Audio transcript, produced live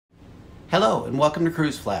Hello and welcome to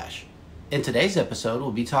Cruise Flash. In today's episode,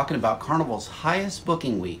 we'll be talking about Carnival's highest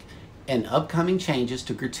booking week and upcoming changes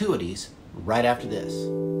to gratuities right after this.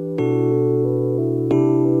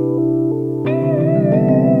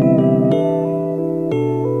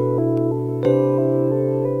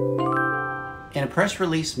 In a press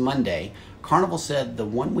release Monday, Carnival said the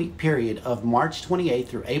one-week period of March 28th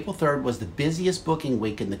through April 3rd was the busiest booking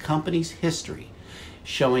week in the company's history,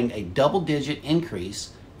 showing a double-digit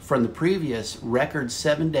increase from the previous record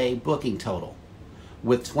 7-day booking total.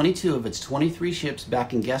 With 22 of its 23 ships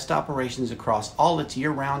back in guest operations across all its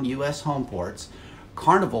year-round U.S. home ports,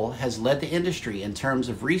 Carnival has led the industry in terms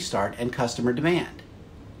of restart and customer demand.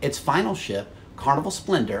 Its final ship, Carnival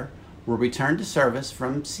Splendor, will return to service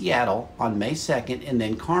from Seattle on May 2nd, and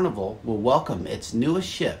then Carnival will welcome its newest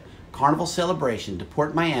ship, Carnival Celebration, to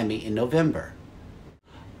Port Miami in November.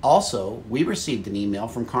 Also, we received an email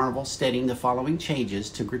from Carnival stating the following changes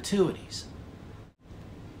to gratuities.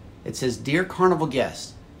 It says, "Dear Carnival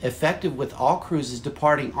guests, effective with all cruises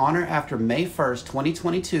departing on or after May 1st,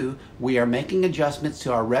 2022, we are making adjustments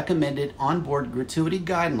to our recommended onboard gratuity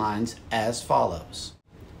guidelines as follows.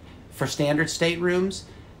 For standard staterooms,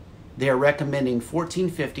 they are recommending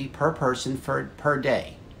 $14.50 per person per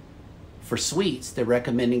day. For suites, they're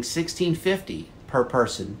recommending $16.50 per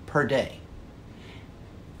person per day.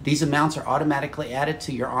 These amounts are automatically added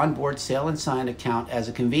to your onboard Sail and Sign account as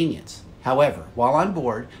a convenience. However, while on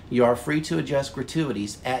board, you are free to adjust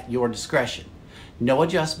gratuities at your discretion. No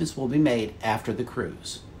adjustments will be made after the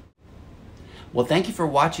cruise." Well, thank you for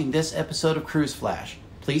watching this episode of Cruise Flash.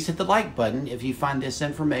 Please hit the like button if you find this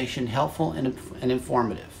information helpful and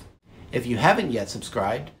informative. If you haven't yet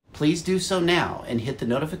subscribed, please do so now and hit the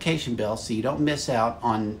notification bell so you don't miss out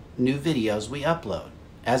on new videos we upload.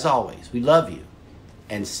 As always, we love you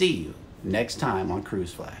and see you next time on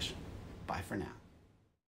Cruise Flash. Bye for now.